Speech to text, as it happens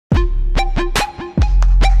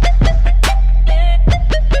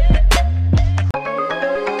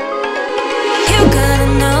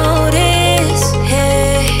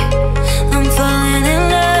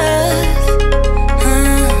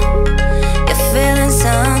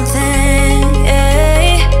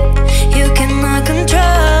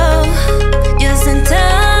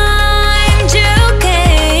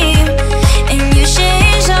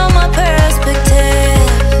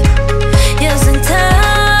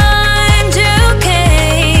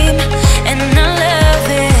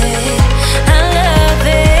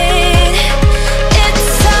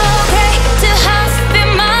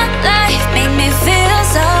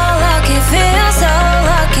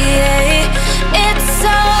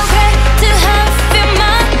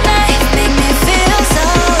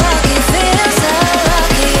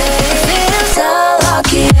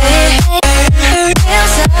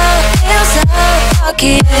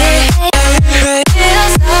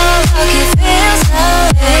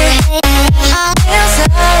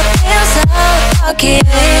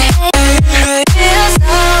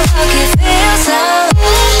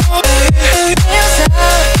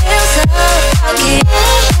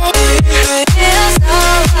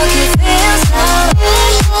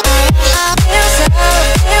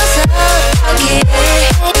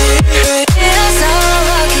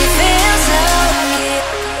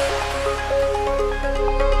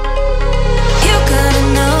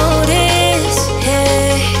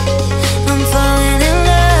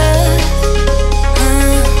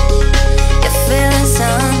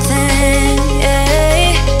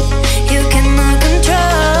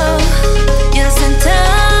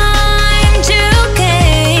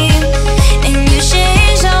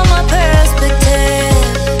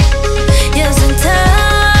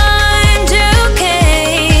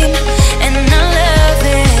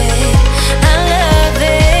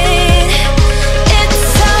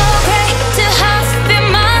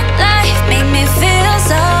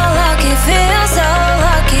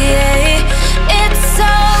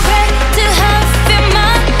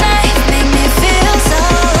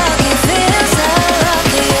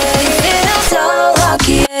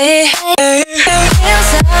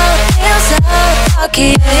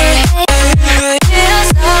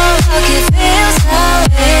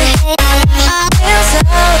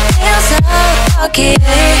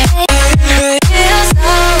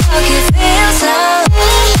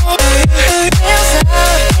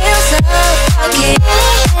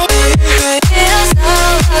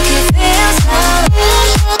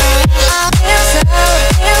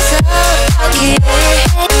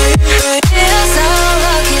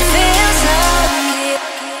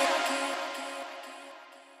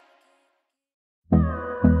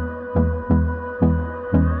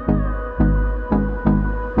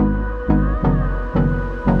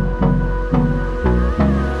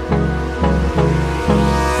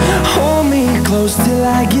close till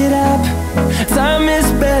I get up. Time is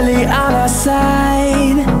barely on our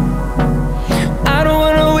side. I don't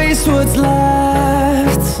wanna waste what's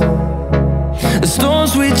left. The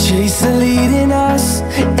storms we chase are leading us,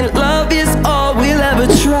 and love is all we'll ever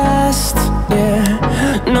trust. Yeah,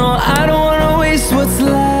 no, I don't wanna waste what's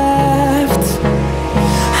left.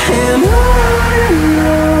 And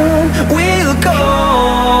on we'll go,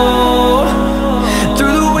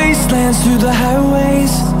 through the wastelands, through the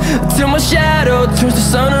highways, till my shadow turns to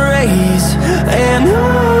sun rays. And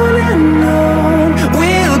on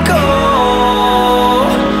we'll go,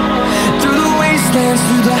 through the wastelands,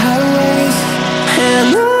 through the highways,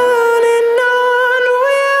 and on.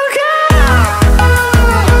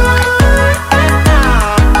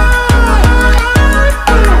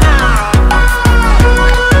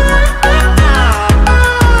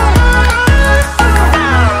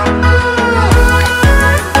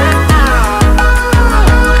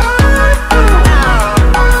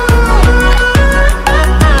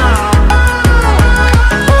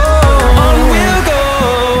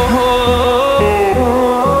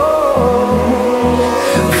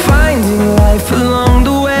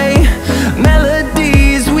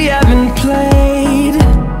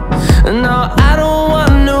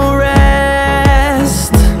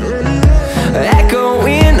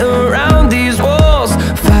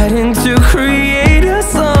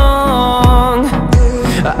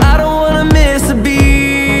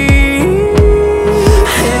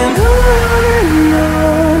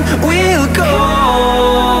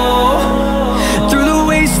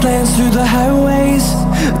 Through the highways,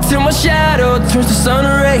 till my shadow turns to sun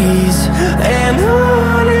rays. And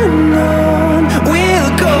on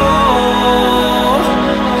we'll go,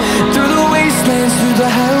 through the wastelands, through the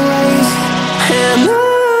highways, and on.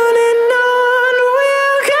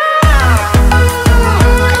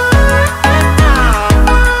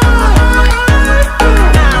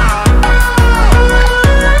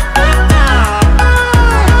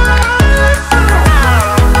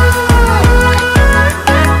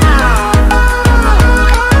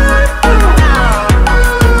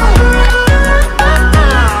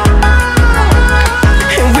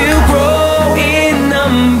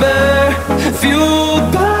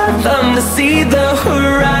 See the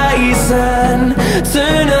horizon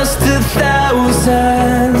turn us to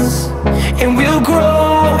thousands, and we'll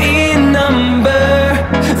grow in number,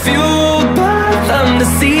 fueled by them to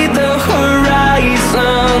see the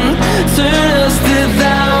horizon turn us to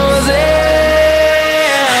thousands.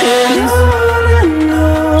 And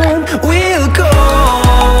on we'll go,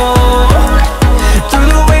 through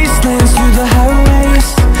the wastelands, through the highways,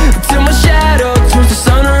 till my shadow turns to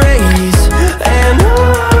sun rays. And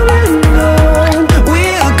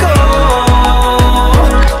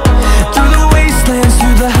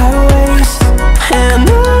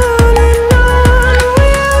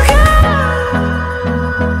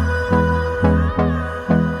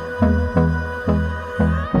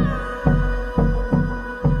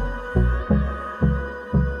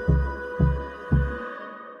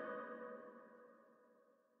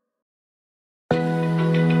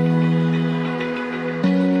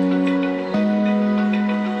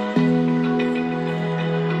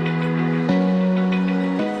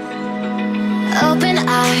open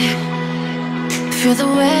eye, feel the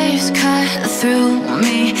waves cut through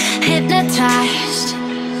me, hypnotized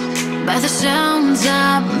by the sounds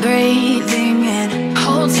I'm breathing in.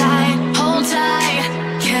 Hold tight,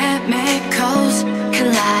 chemicals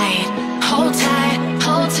collide. Hold tight,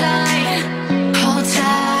 hold tight, hold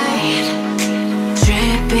tight.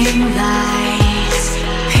 Dripping lights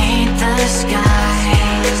paint the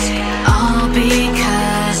skies, all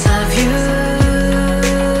because of you.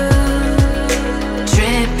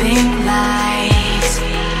 Lights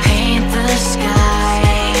paint the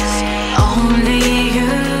skies, only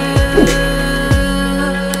you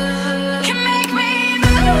can make me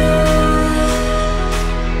move.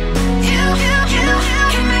 You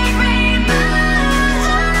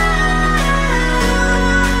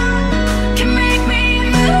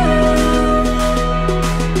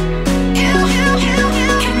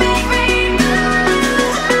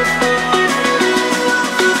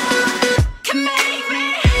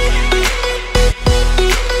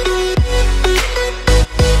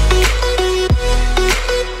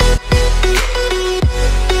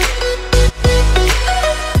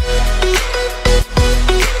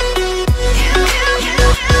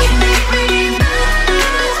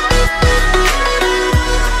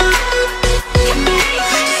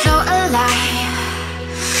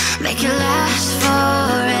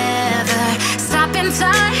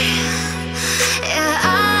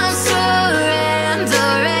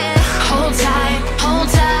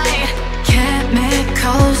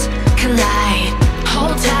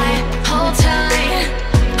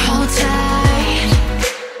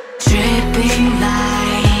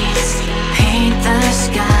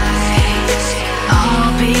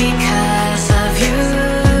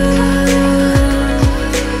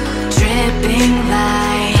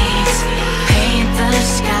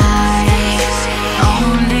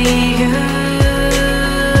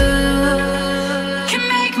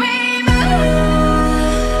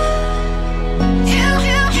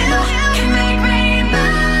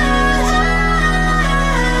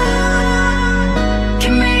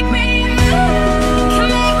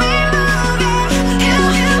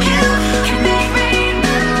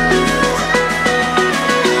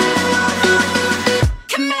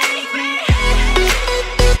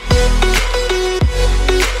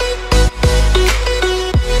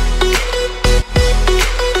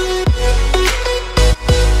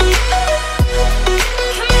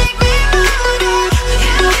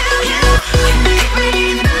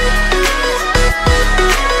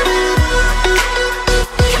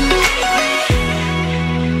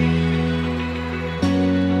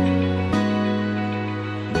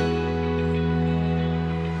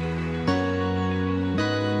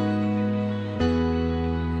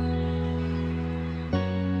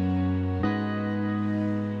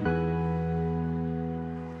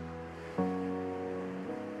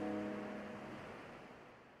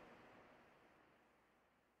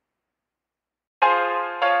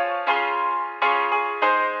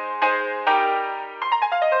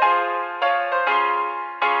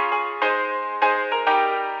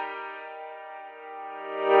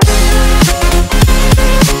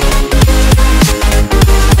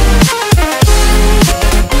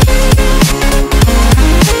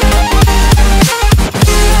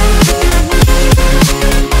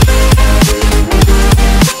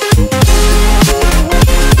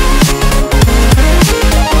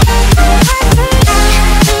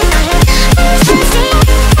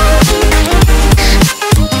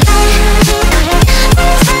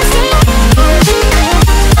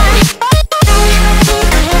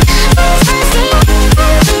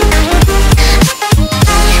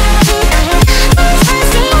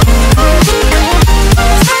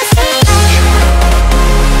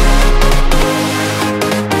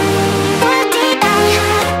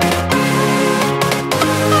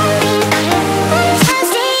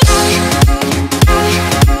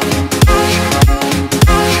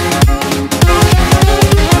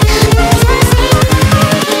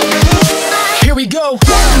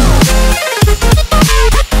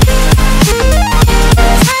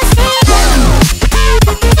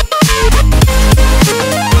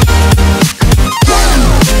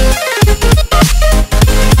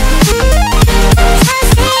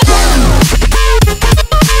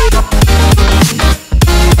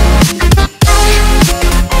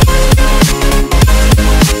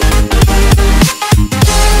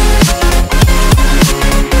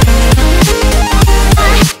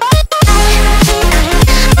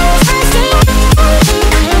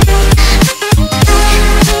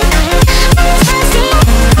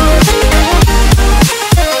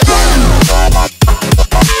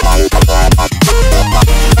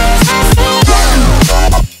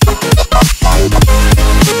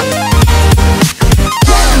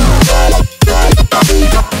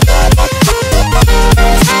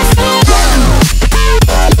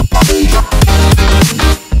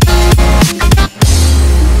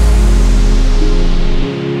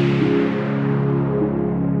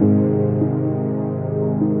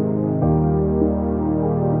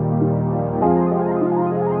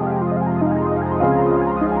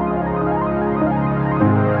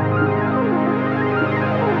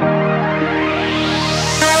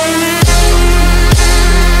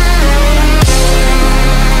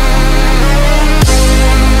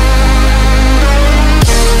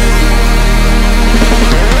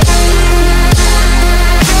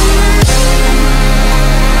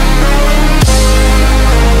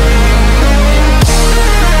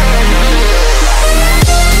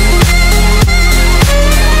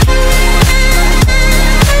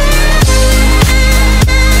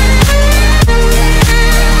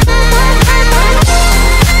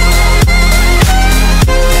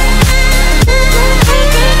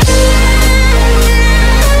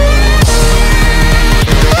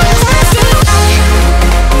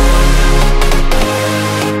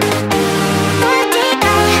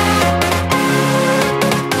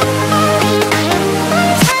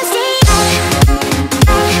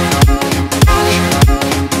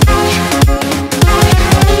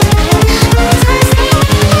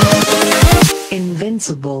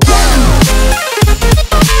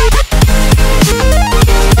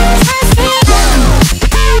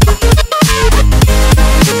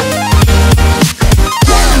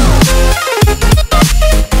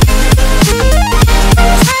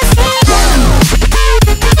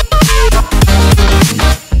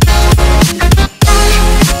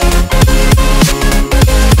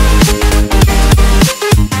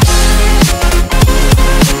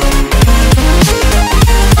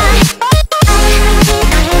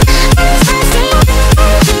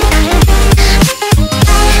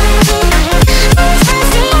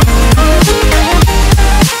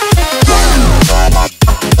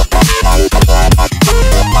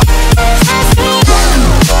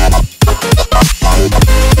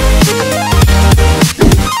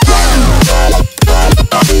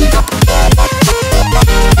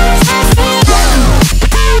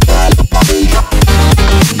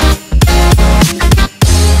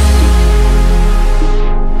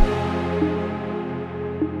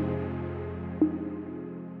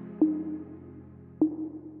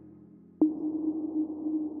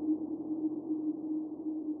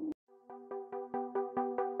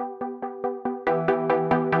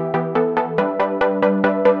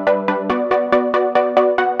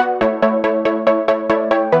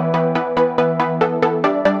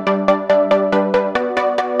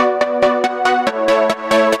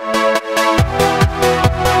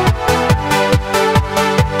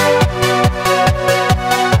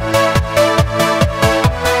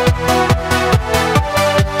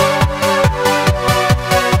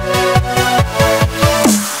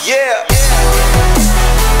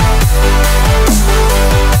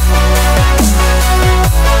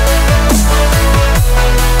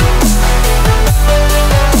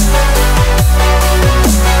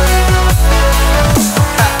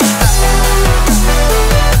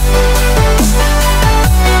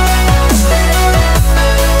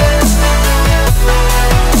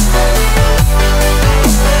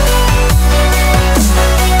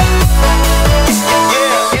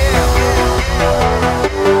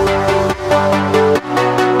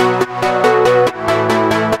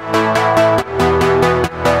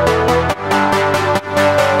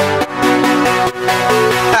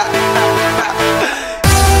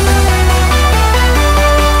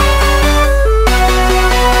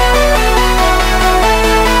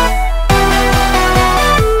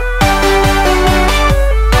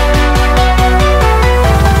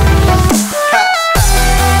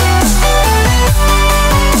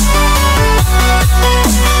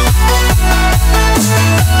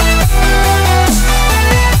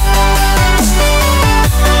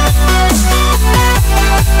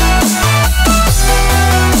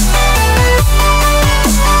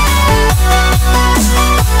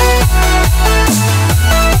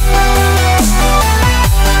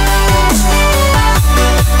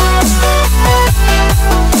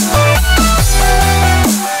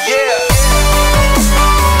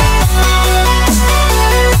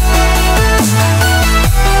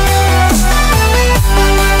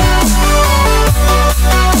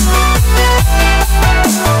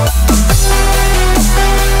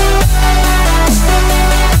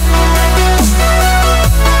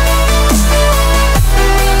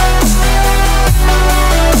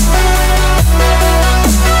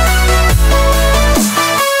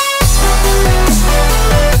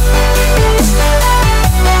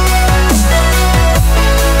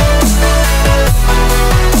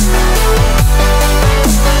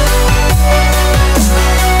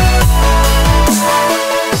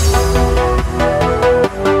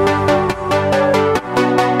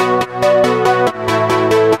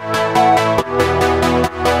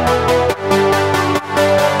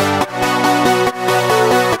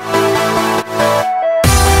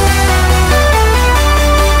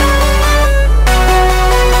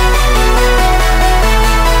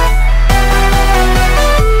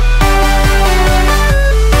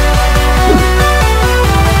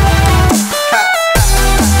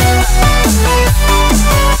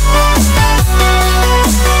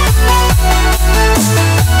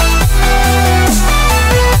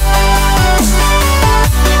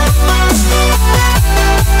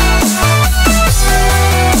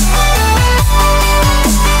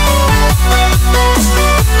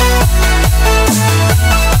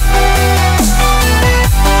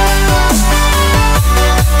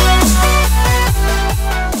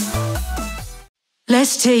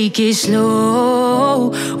Let's take it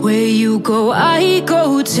slow. Where you go, I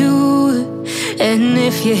go too. And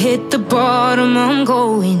if you hit the bottom, I'm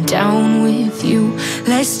going down with you.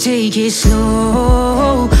 Let's take it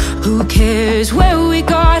slow. Who cares where we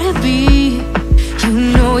gotta be? You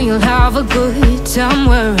know you'll have a good time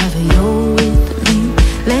wherever you're with me.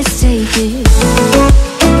 Let's take it slow.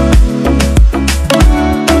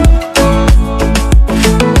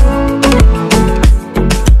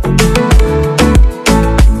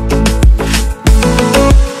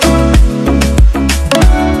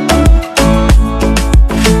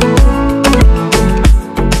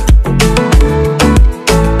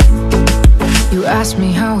 Ask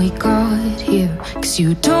me how we got here, 'cause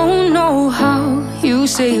you don't know how. You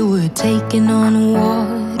say we're taking on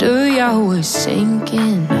water, yeah, we're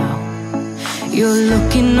sinking now. You're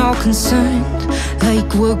looking all concerned,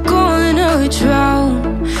 like we're gonna drown.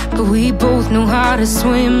 But we both know how to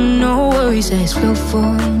swim, no worries as we'll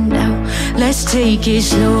find out. Let's take it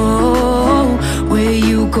slow. Where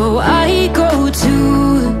you go, I go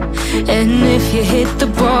too. And if you hit the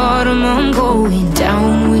bottom, I'm going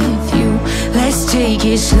down with you. Let's take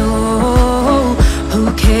it slow. Who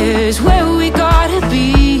cares where we gotta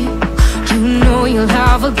be? You know you'll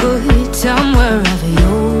have a good time wherever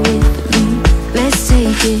you're with me. Let's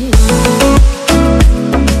take it slow.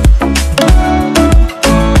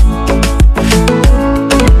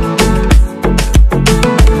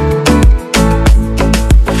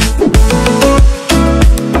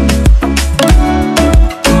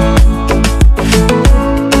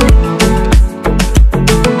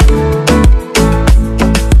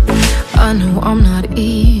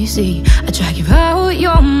 I drag you out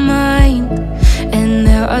your mind, and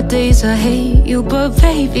there are days I hate you, but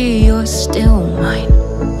baby, you're still mine.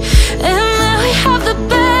 And then we have the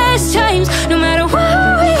best times, no matter what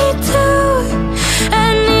we do.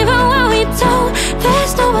 And even when we don't,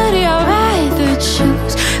 there's nobody I'd rather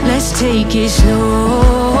choose. Let's take it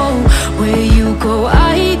slow. Where you go,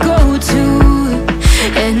 I go too.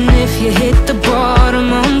 And if you hit the bottom,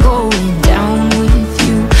 I'm going down with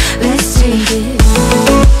you. Let's take it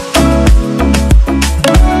slow.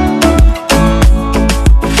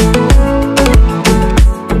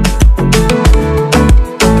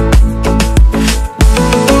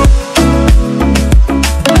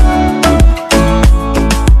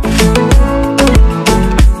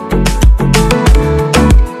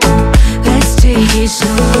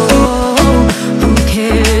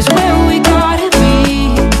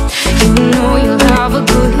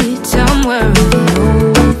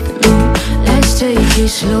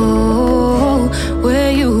 Slow,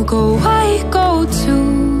 where you go, I go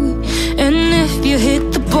too. And if you hit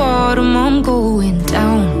the bottom, I'm going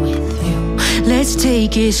down with you. Let's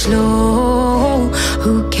take it slow.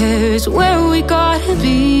 Who cares where we gotta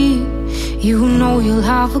be? You know you'll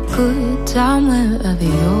have a good time wherever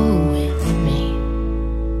you're with me.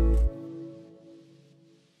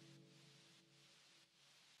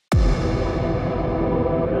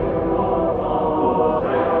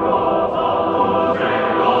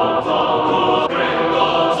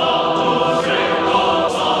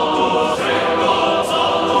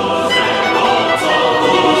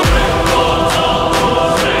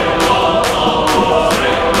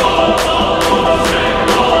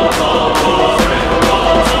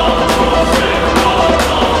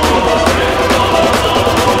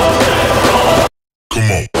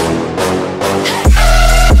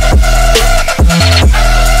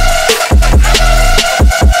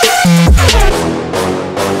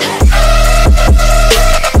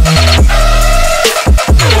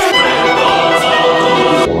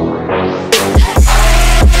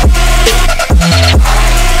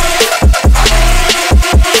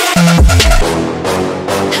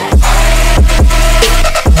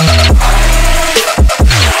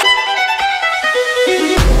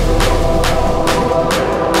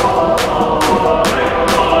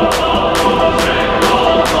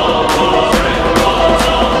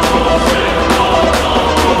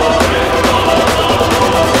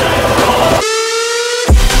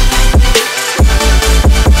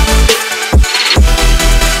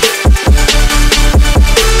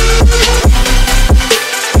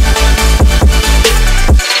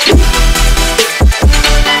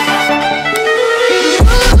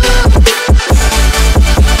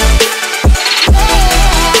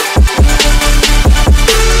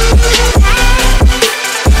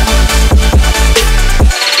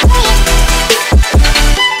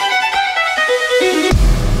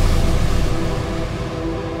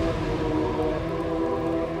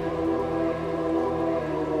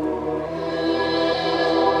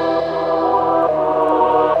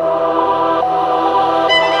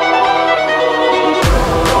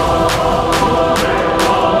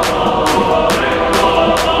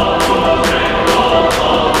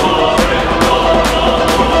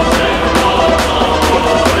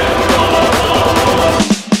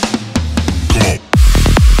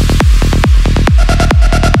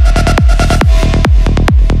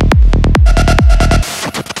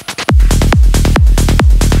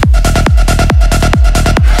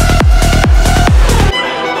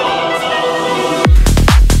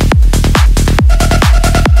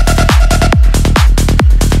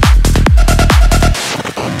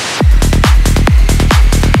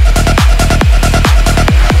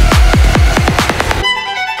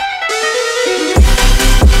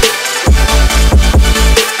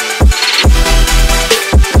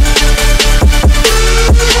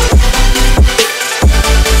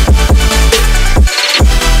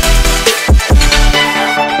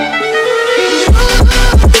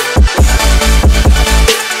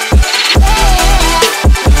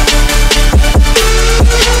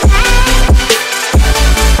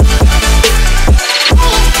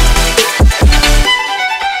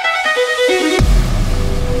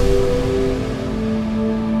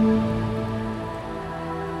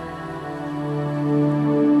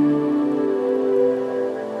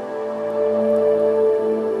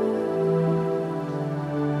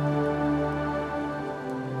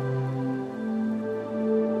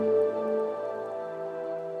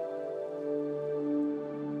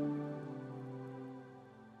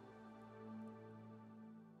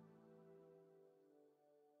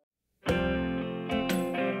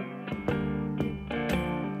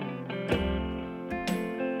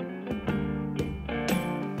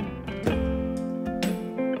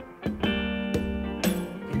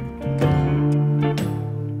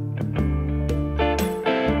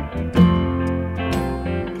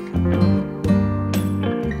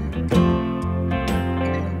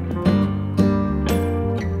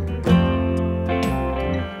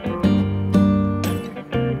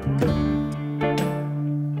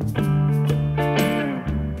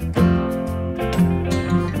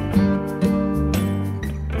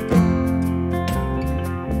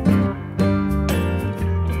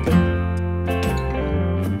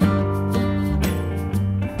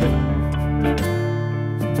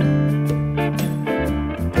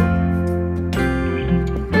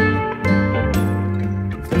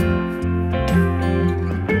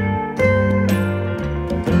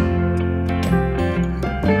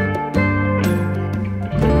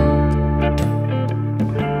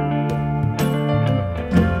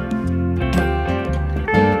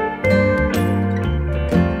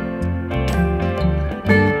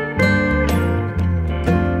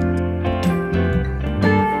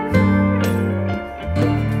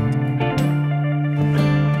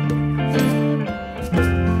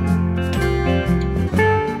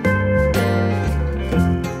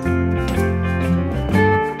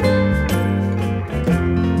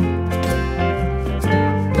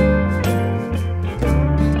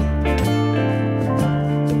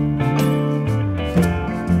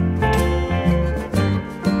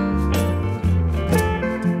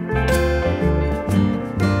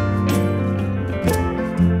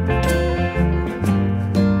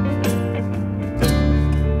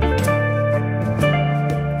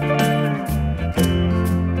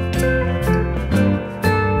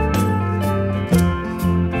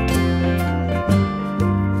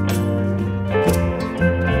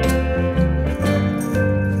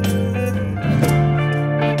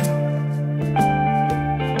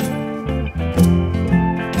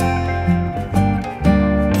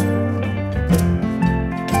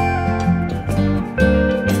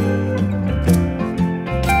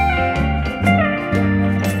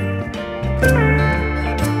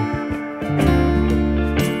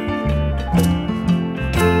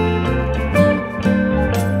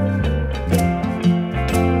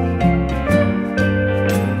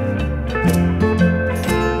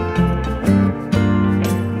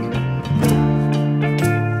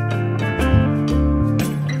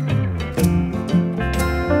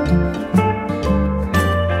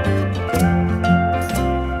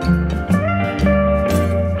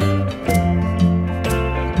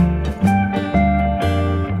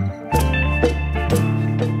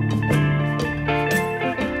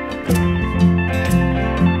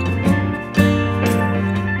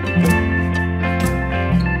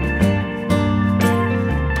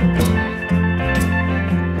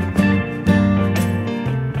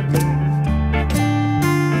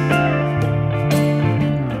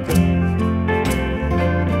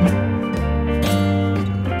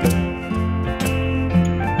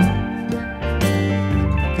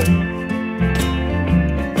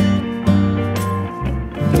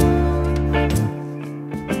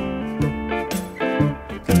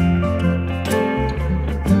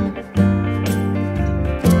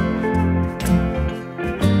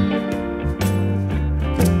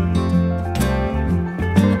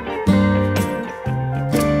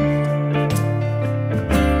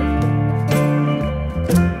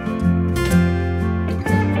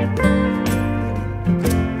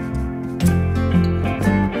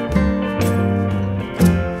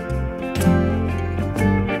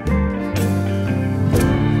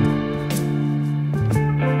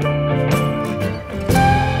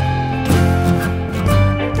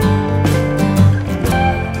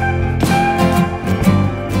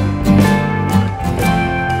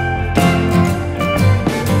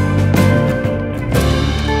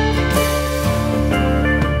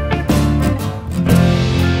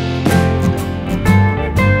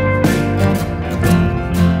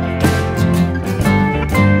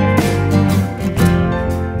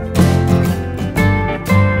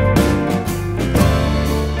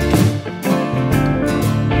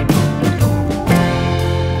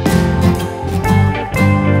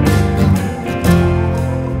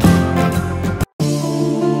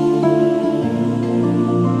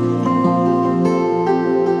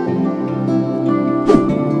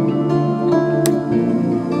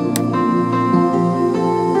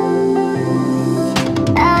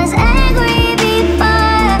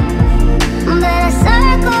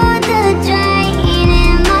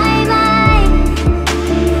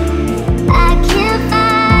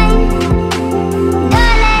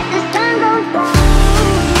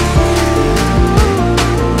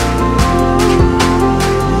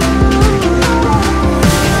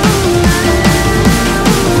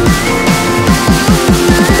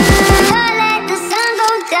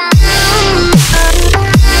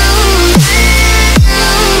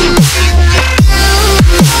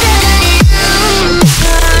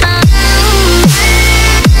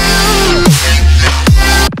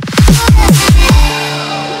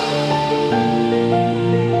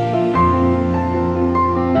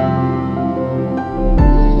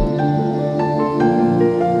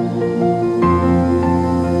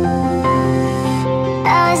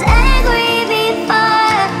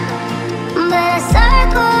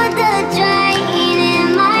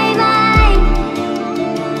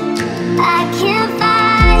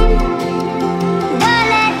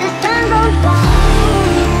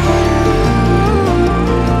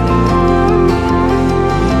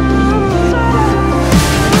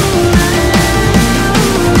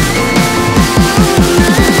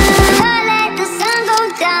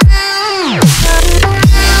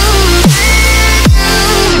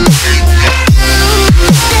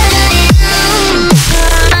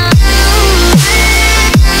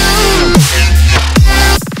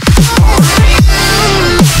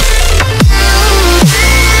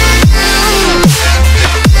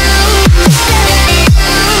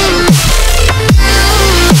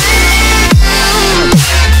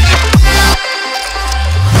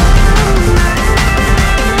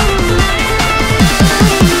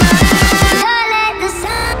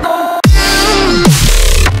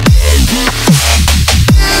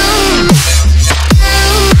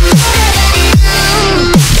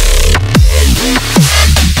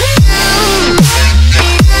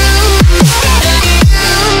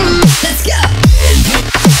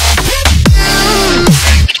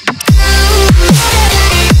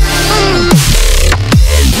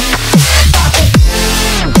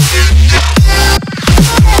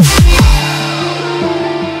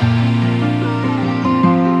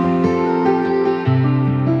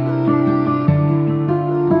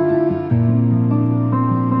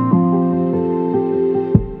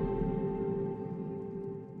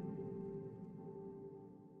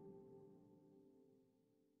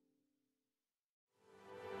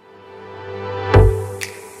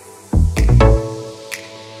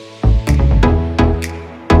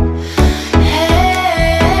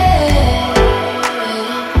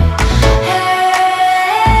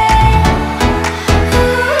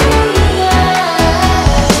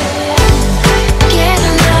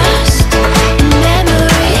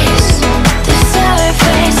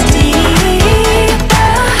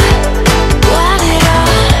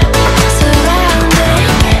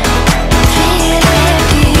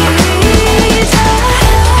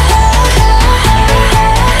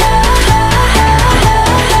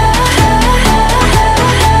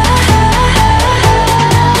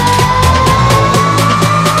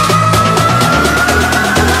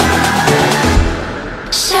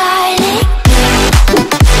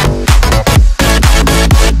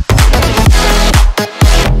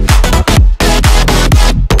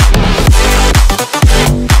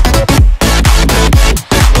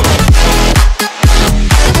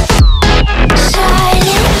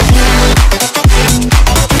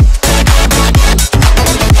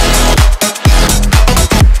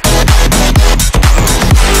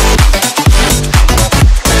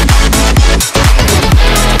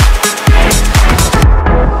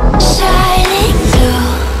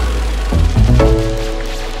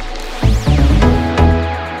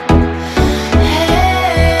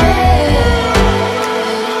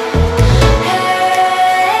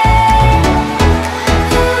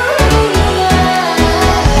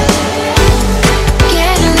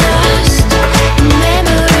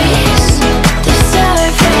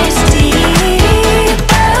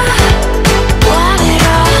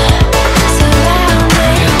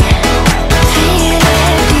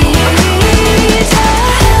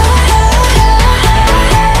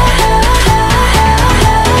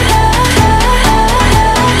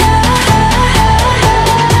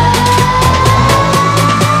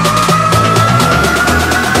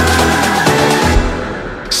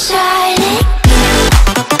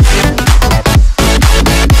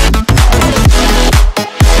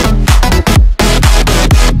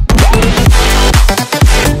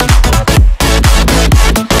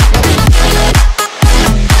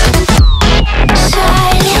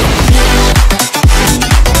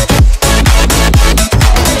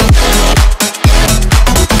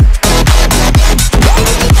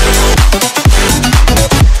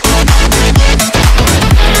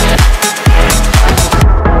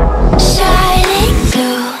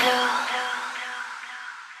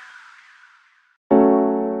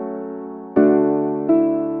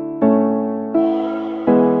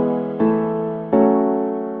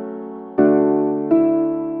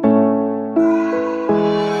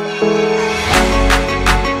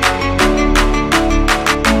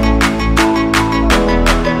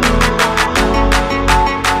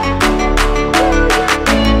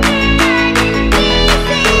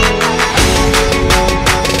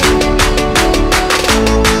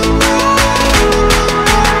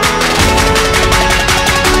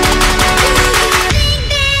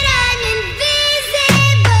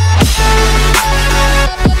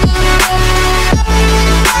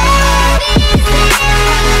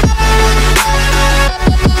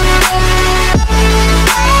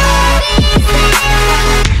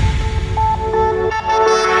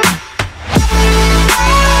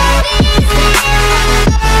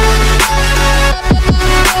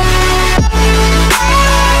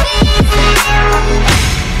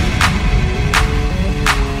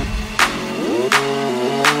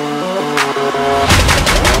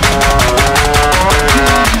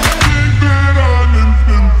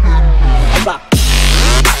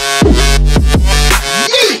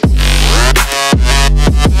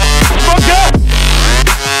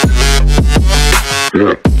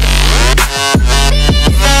 Yeah.